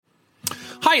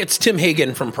Hi, it's Tim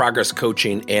Hagen from Progress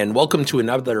Coaching, and welcome to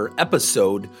another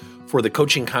episode for the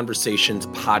Coaching Conversations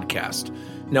podcast.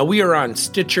 Now, we are on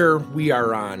Stitcher, we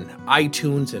are on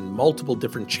iTunes, and multiple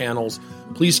different channels.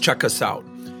 Please check us out.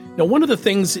 Now, one of the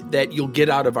things that you'll get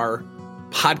out of our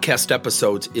podcast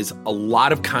episodes is a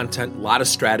lot of content, a lot of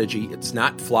strategy. It's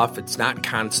not fluff, it's not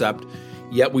concept,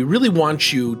 yet we really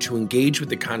want you to engage with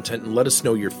the content and let us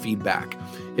know your feedback.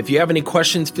 If you have any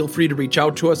questions, feel free to reach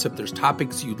out to us. If there's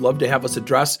topics you'd love to have us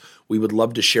address, we would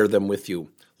love to share them with you.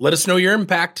 Let us know your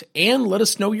impact and let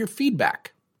us know your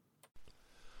feedback.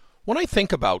 When I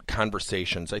think about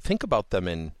conversations, I think about them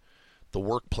in the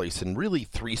workplace in really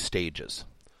three stages.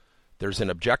 There's an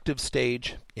objective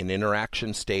stage, an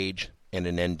interaction stage, and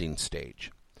an ending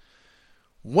stage.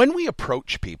 When we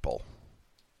approach people,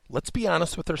 let's be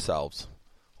honest with ourselves,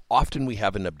 often we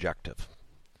have an objective.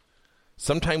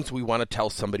 Sometimes we want to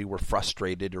tell somebody we're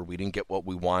frustrated or we didn't get what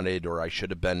we wanted or I should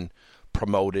have been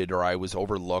promoted or I was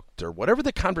overlooked or whatever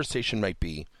the conversation might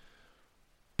be.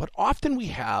 But often we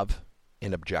have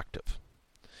an objective.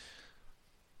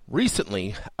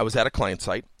 Recently, I was at a client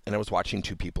site and I was watching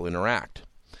two people interact.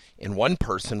 And one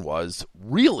person was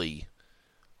really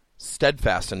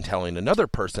steadfast in telling another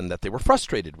person that they were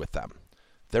frustrated with them.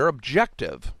 Their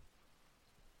objective,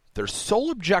 their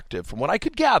sole objective, from what I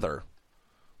could gather,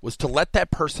 was to let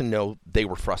that person know they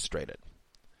were frustrated.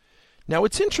 Now,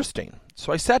 it's interesting.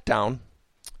 So I sat down,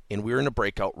 and we were in a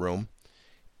breakout room,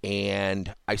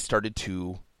 and I started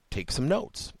to take some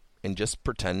notes and just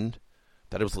pretend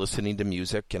that I was listening to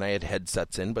music, and I had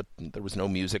headsets in, but there was no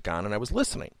music on, and I was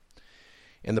listening.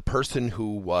 And the person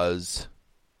who was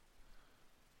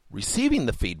receiving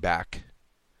the feedback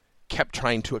kept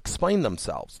trying to explain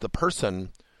themselves. The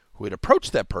person who had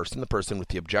approached that person, the person with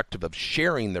the objective of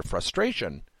sharing their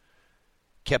frustration,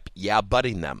 kept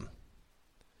yeah-butting them.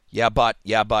 Yeah, but.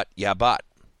 And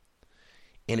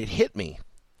it hit me.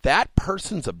 That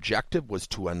person's objective was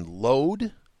to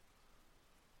unload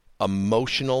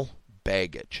emotional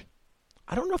baggage.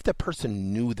 I don't know if that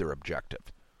person knew their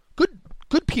objective.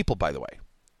 Good people, by the way.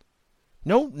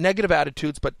 No negative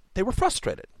attitudes, but they were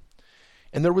frustrated.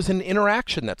 And there was an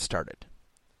interaction that started.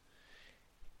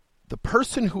 The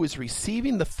person who was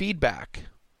receiving the feedback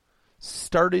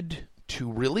started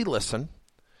to really listen,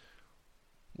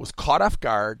 was caught off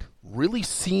guard, really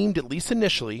seemed, at least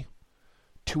initially,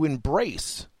 to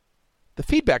embrace the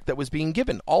feedback that was being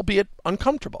given, albeit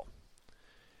uncomfortable.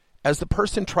 As the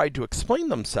person tried to explain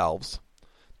themselves,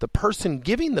 the person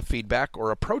giving the feedback or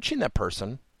approaching that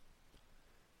person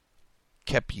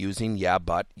kept using yeah,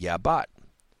 but.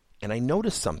 And I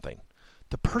noticed something.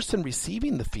 The person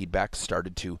receiving the feedback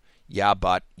started to yeah,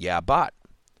 but.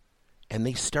 And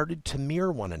they started to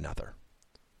mirror one another.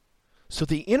 So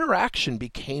the interaction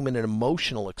became an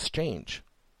emotional exchange.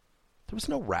 There was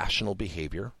no rational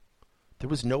behavior. There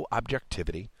was no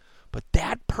objectivity. But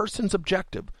that person's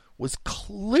objective was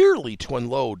clearly to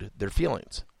unload their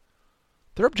feelings.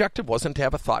 Their objective wasn't to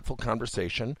have a thoughtful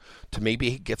conversation, to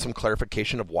maybe get some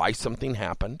clarification of why something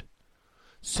happened.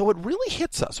 So it really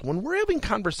hits us when we're having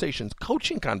conversations,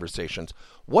 coaching conversations,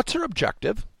 what's our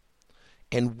objective?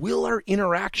 And will our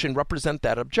interaction represent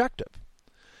that objective?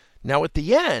 Now, at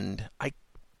the end, I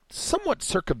somewhat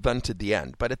circumvented the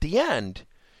end, but at the end,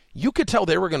 you could tell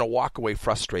they were going to walk away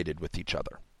frustrated with each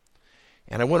other.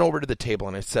 And I went over to the table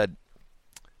and I said,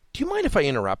 do you mind if I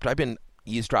interrupt? I've been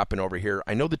eavesdropping over here.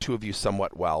 I know the two of you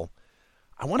somewhat well.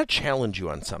 I want to challenge you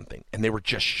on something. And they were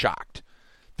just shocked.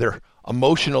 Their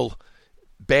emotional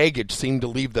baggage seemed to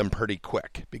leave them pretty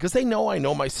quick because they know I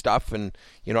know my stuff. And,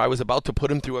 I was about to put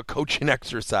them through a coaching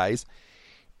exercise.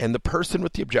 And the person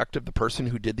with the objective, the person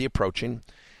who did the approaching,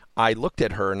 I looked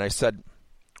at her and I said,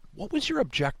 what was your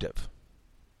objective?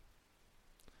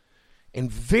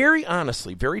 And very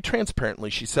honestly, very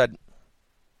transparently, she said,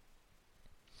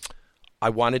 I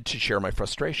wanted to share my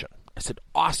frustration. I said,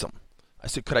 awesome. I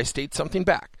said, could I state something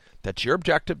back? That's your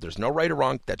objective. There's no right or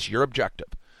wrong. That's your objective.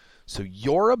 So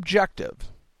your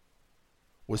objective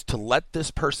was to let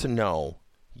this person know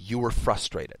you were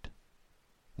frustrated.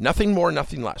 Nothing more,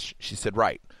 nothing less. She said,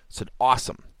 right. I said,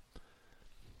 awesome.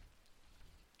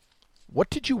 What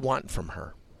did you want from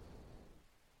her?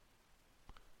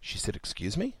 She said,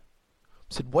 excuse me?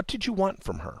 I said, what did you want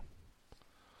from her?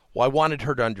 Well, I wanted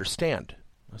her to understand.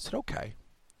 I said, okay.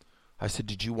 I said,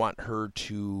 did you want her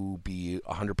to be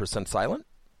 100% silent?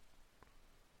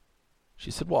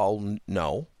 She said, well,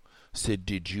 no. I said,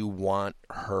 did you want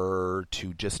her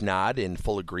to just nod in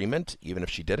full agreement, even if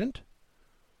she didn't?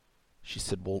 She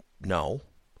said, well, no.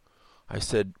 I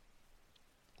said,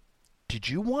 did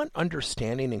you want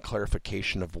understanding and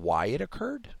clarification of why it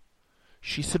occurred?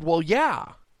 She said, well,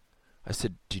 yeah. I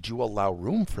said, did you allow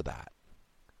room for that?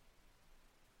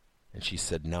 And she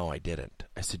said, no, I didn't.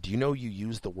 I said, do you know you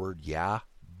used the word yeah,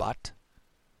 but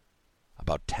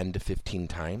about 10 to 15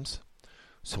 times?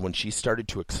 So when she started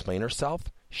to explain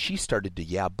herself, she started to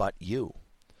yeah, but you.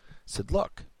 I said,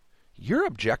 look, your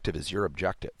objective is your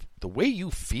objective. The way you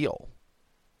feel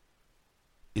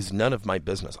is none of my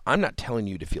business. I'm not telling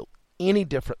you to feel any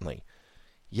differently.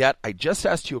 Yet I just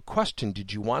asked you a question,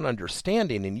 did you want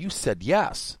understanding? And you said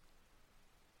yes.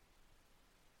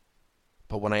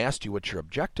 But when I asked you what your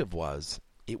objective was,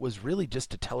 it was really just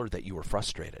to tell her that you were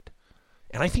frustrated.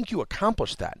 And I think you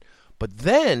accomplished that. But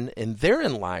then, and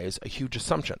therein lies a huge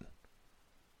assumption.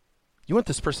 You want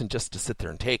this person just to sit there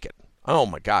and take it. Oh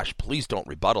my gosh, please don't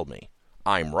rebuttal me.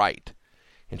 I'm right.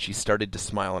 And she started to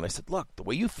smile, and I said, look, the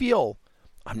way you feel,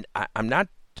 I'm not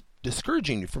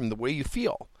discouraging you from the way you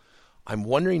feel. I'm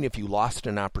wondering if you lost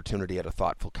an opportunity at a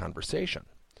thoughtful conversation.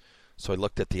 So I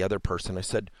looked at the other person. I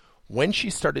said, when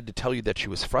she started to tell you that she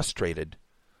was frustrated,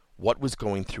 what was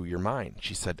going through your mind?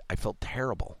 She said, I felt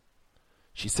terrible.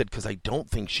 She said, because I don't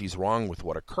think she's wrong with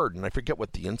what occurred. And I forget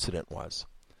what the incident was.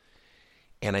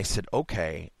 And I said,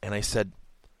 okay. And I said,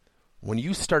 when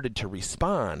you started to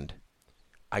respond,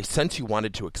 I sense you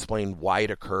wanted to explain why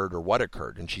it occurred or what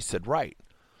occurred. And she said, right.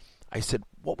 I said,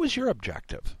 what was your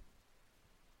objective?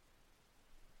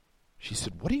 She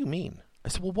said, what do you mean? I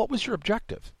said, well, what was your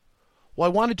objective? Well,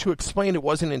 I wanted to explain it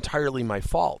wasn't entirely my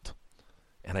fault.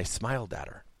 And I smiled at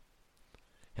her.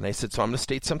 And I said, so I'm going to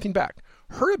state something back.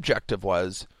 Her objective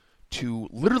was to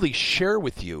literally share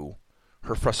with you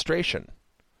her frustration.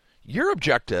 Your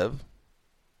objective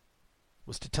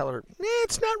was to tell her,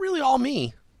 it's not really all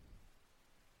me.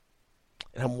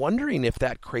 And I'm wondering if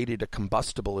that created a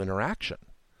combustible interaction.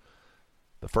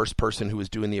 The first person who was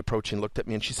doing the approaching looked at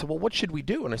me and she said, well, what should we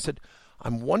do? And I said,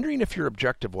 I'm wondering if your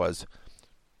objective was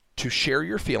to share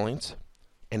your feelings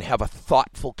and have a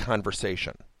thoughtful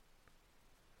conversation.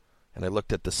 And I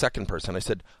looked at the second person. I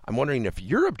said, I'm wondering if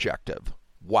your objective,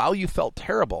 while you felt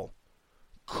terrible,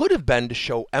 could have been to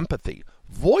show empathy,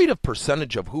 void of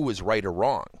percentage of who is right or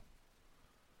wrong,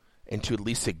 and to at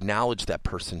least acknowledge that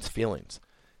person's feelings.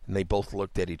 And they both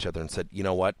looked at each other and said, you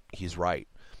know what? He's right.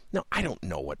 Now, I don't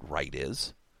know what right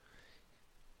is.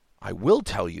 I will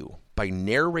tell you, by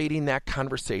narrating that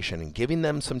conversation and giving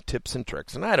them some tips and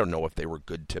tricks, and I don't know if they were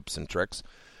good tips and tricks,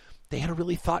 they had a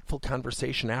really thoughtful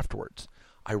conversation afterwards.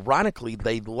 Ironically,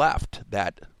 they left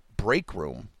that break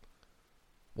room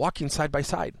walking side by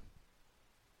side.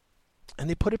 And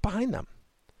they put it behind them.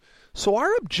 So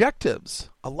our objectives,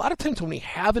 a lot of times when we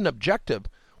have an objective,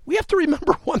 we have to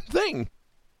remember one thing.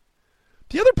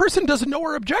 The other person doesn't know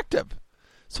our objective.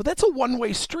 So that's a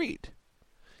one-way street.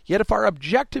 Yet if our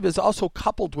objective is also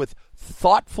coupled with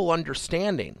thoughtful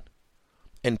understanding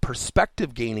and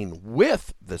perspective gaining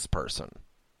with this person,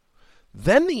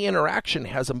 then the interaction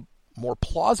has a more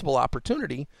plausible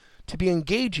opportunity to be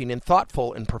engaging and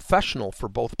thoughtful and professional for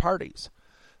both parties.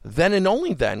 Then and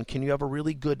only then can you have a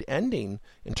really good ending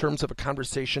in terms of a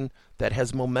conversation that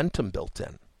has momentum built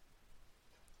in.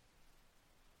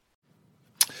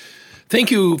 Thank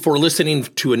you for listening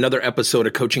to another episode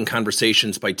of Coaching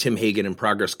Conversations by Tim Hagen and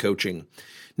Progress Coaching.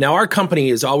 Now, our company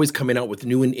is always coming out with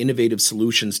new and innovative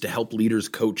solutions to help leaders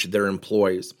coach their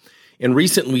employees. And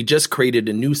recently, we just created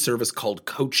a new service called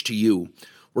Coach to You,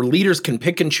 where leaders can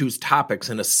pick and choose topics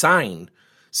and assign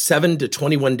 7 to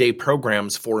 21-day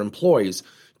programs for employees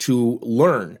to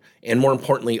learn and, more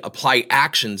importantly, apply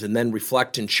actions and then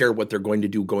reflect and share what they're going to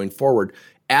do going forward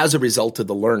as a result of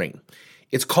the learning.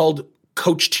 It's called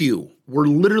Coach to You. We're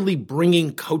literally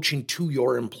bringing coaching to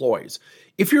your employees.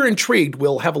 If you're intrigued,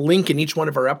 we'll have a link in each one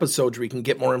of our episodes where you can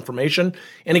get more information.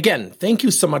 And again, thank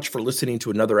you so much for listening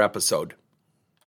to another episode.